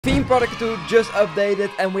Theme Product 2 just updated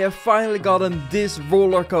and we have finally gotten this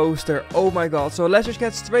roller coaster. Oh my god. So let's just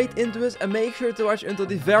get straight into it and make sure to watch until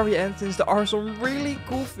the very end, since there are some really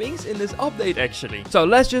cool things in this update actually. So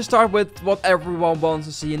let's just start with what everyone wants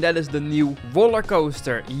to see, and that is the new roller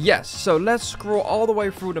coaster. Yes, so let's scroll all the way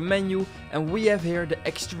through the menu and we have here the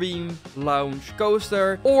Extreme Lounge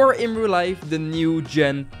Coaster, or in real life the new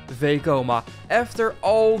gen VEKOMA. After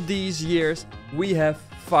all these years we have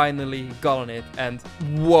finally gotten it, and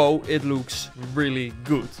whoa, it looks really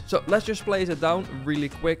good. So let's just place it down really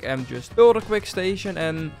quick and just build a quick station,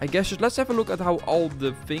 and I guess just let's have a look at how all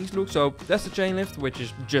the things look. So that's the chain lift, which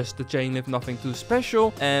is just the chain lift, nothing too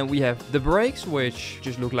special. And we have the brakes, which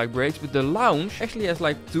just look like brakes, but the lounge actually has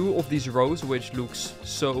like 2 of these rows, which looks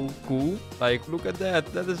so cool. Like, look at that,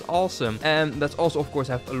 that is awesome. And let's also of course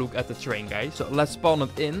have a look at the train, guys. So let's spawn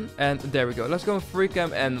it in, and there we go. Let's go in free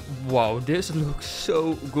cam, and wow, this looks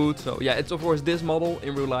so good. So yeah, it's of course this model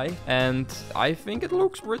in real life, and I think it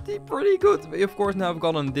looks pretty good. We of course now have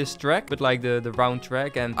gotten this track, but like the round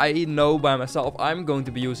track, and I know by myself I'm going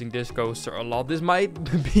to be using this coaster a lot. This might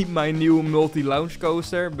be my new multi-lounge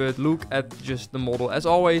coaster, but look at just the model. As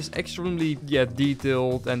always, extremely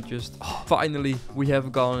detailed, and just finally we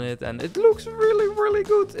have gotten it, and it looks really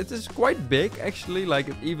good. It is quite big actually, like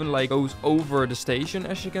it even like goes over the station,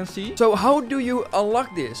 as you can see. So how do you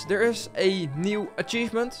unlock this? There is a new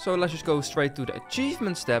achievement. So let's just go straight to the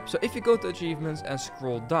achievement step. So if you go to achievements and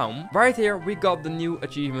scroll down, right here we got the new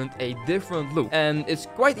achievement, a different look. And it's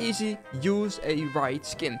quite easy, use a ride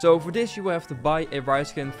skin. So for this you have to buy a ride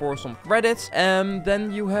skin for some credits, and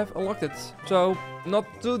then you have unlocked it. So not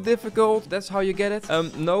too difficult, that's how you get it.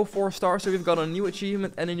 No 4 stars, so we've got a new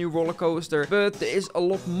achievement and a new roller coaster, but there is a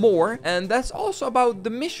lot more, and that's also about the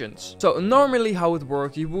missions. So normally how it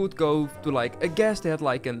works, you would go to like a guest, they had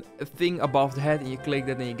like a thing above the head, and you click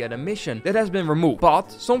that and you get a mission. That has been removed,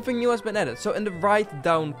 but something new has been added. So in the right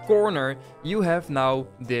down corner you have now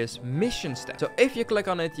this mission step. So if you click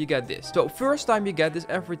on it, you get this. So first time you get this,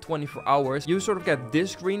 every 24 hours you sort of get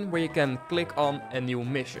this screen where you can click on a new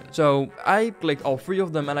mission. So I clicked all 3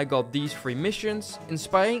 of them and I got these 3 missions.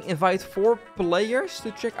 Inspiring, invite 4 players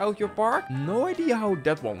to check out your park. No idea how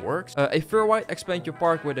that one works. A fair ride, expand your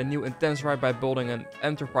park with a new intense ride by building an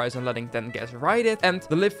enterprise and letting 10 guests ride it. And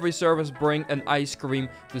delivery service, bring an ice cream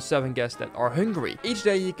to 7 guests that are hungry. Each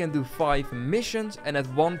day you can do 5 missions, and at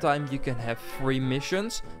one time you can have 3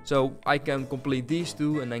 missions. So I can complete these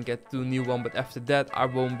 2 and then get 2 new ones, but after that I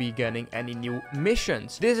won't be getting any new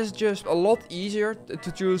missions. This is just a lot easier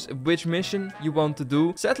to choose which mission you want to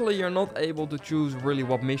do. Sadly, you're not able to choose really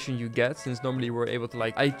what mission you get, since normally we're able to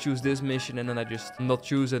like, I choose this mission and then I just not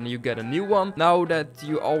choose it and you get a new one. Now that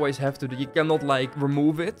you always have to, you cannot like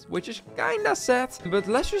remove it, which is kinda sad. But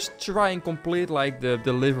let's just try and complete like the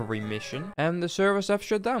delivery mission, and the servers have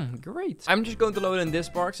shut down. Great. I'm just going to load in this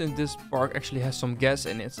park, since this park actually has some guests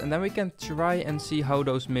in it, and then we can try and see how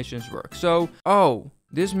those missions work. So,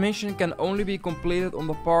 this mission can only be completed on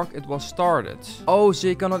the park it was started. Oh, so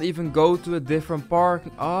you cannot even go to a different park.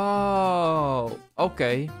 Oh,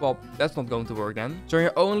 okay. Well, that's not going to work then. So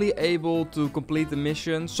you're only able to complete the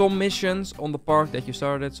mission, some missions on the park that you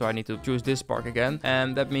started. So I need to choose this park again.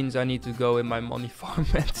 And that means I need to go in my money farm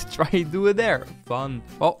and try and do it there. Fun.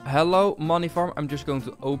 Well, hello, money farm. I'm just going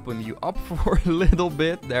to open you up for a little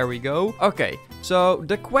bit. There we go. Okay, so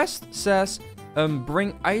the quest says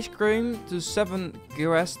bring ice cream to 7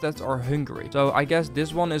 guests that are hungry. So I guess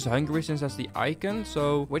this one is hungry since that's the icon.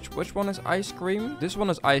 So which one is ice cream? This one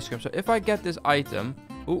is ice cream. So if I get this item,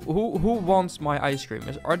 who wants my ice cream?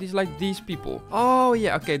 Are these like these people? Oh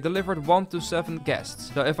yeah, okay, delivered 1 to 7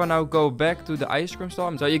 guests. So if I now go back to the ice cream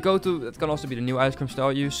stall, so you go to, it can also be the new ice cream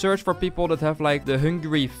stall, you search for people that have like the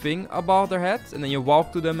hungry thing above their head, and then you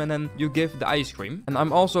walk to them and then you give the ice cream. And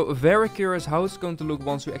I'm also very curious how it's going to look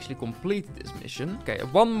once we actually complete this mission. Okay,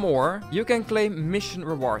 one more. You can claim mission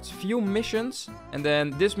rewards. Few missions, and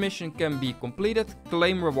then this mission can be completed.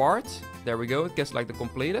 Claim rewards. There we go, it gets like the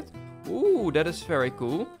completed. Ooh, that is very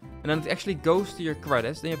cool. And then it actually goes to your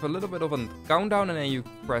credits. Then you have a little bit of a countdown, and then you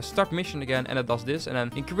press start mission again, and it does this, and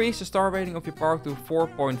then increase the star rating of your park to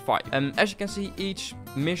 4.5. And as you can see, each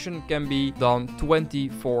mission can be done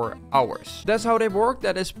 24 hours. That's how they work.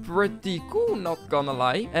 That is pretty cool, not gonna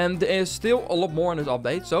lie. And there is still a lot more in this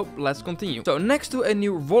update, so let's continue. So next to a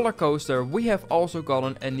new roller coaster, we have also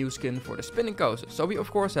gotten a new skin for the spinning coaster. So we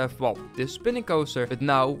of course have, well, this spinning coaster, but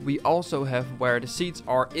now we also have where the seats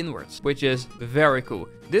are inwards, which is very cool.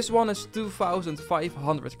 This one is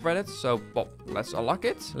 2,500 credits, so well, let's unlock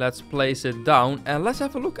it. Let's place it down and let's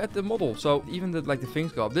have a look at the model. So even the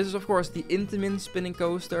things go up. This is of course the Intamin spinning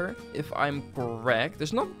coaster, if I'm correct.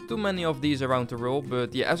 There's not too many of these around the world,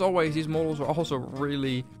 but yeah, as always, these models are also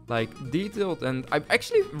really like detailed, and I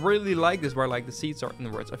actually really like this where like the seats are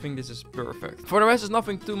inwards. I think this is perfect. For the rest, there's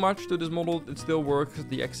nothing too much to this model. It still works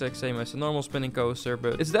the exact same as a normal spinning coaster,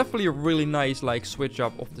 but it's definitely a really nice like switch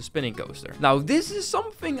up of the spinning coaster. Now this is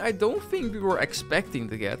something I don't think we were expecting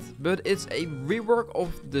to get, but it's a rework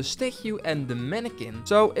of the statue and the mannequin.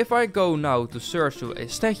 So if I go now to search to a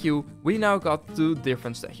statue, we now got two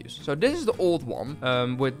different statues. So this is the old one,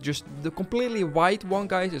 with just the completely white one,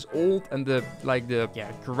 guys, is old, and the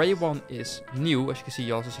gray one is new. As you can see,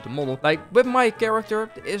 you also see the model. Like with my character,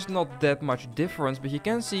 there is not that much difference, but you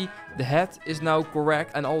can see the head is now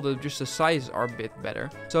correct, and all the sizes are a bit better.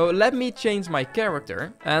 So let me change my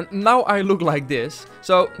character, and now I look like this.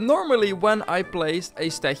 So normally when I placed a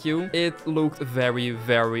statue, it looked very,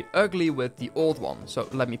 very ugly with the old one. So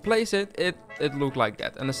let me place it. It looked like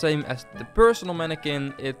that, and the same as the personal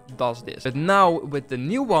mannequin, it does this. But now with the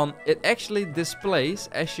new one, it actually displays,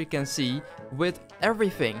 as you can see, with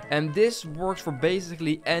everything, and this works for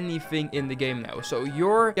basically anything in the game now. So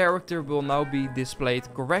your character will now be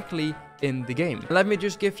displayed correctly in the game. Let me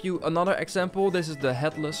just give you another example. This is the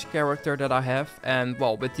headless character that I have, and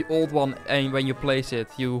well, with the old one, and when you place it,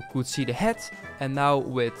 you could see the head, and now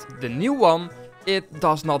with the new one, it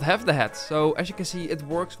does not have the head. So as you can see, it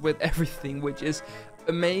works with everything, which is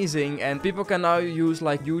amazing, and people can now use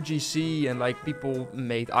like UGC and like people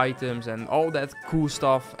made items and all that cool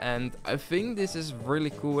stuff, and I think this is really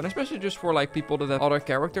cool, and especially just for like people that have other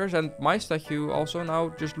characters. And my statue also now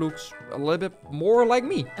just looks a little bit more like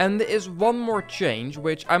me. And there is one more change,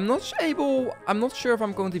 which I'm not sure if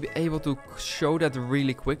I'm going to be able to show that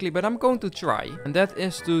really quickly, but I'm going to try, and that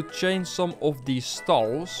is to change some of these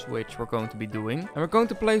stalls, which we're going to be doing, and we're going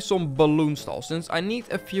to place some balloon stalls, since I need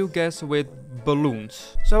a few guests with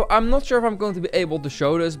balloons. So I'm not sure if I'm going to be able to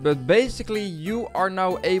show this, but basically you are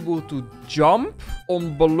now able to jump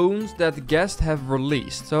on balloons that guests have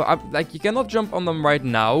released. So like you cannot jump on them right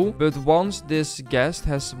now, but once this guest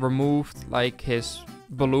has removed like his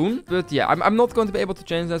balloon. But yeah, I'm not going to be able to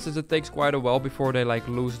change that, since it takes quite a while before they like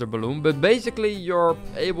lose their balloon. But basically you're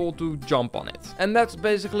able to jump on it, and that's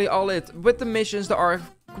basically all it. With the missions, there are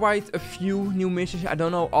quite a few new missions. I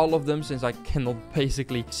don't know all of them, since I cannot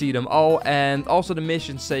basically see them all, and also the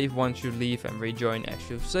missions save once you leave and rejoin, as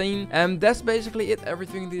you've seen. And that's basically it,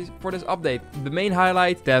 everything for this update. The main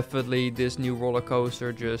highlight, definitely this new roller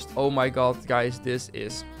coaster. Just oh my god, guys, this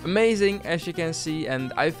is amazing, as you can see,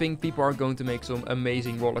 and I think people are going to make some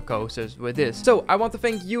amazing roller coasters with this. So I want to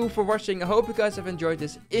thank you for watching. I hope you guys have enjoyed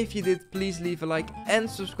this. If you did, please leave a like and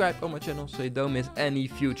subscribe on my channel so you don't miss any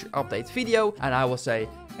future update video, and I will say,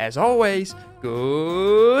 as always,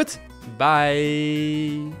 goodbye.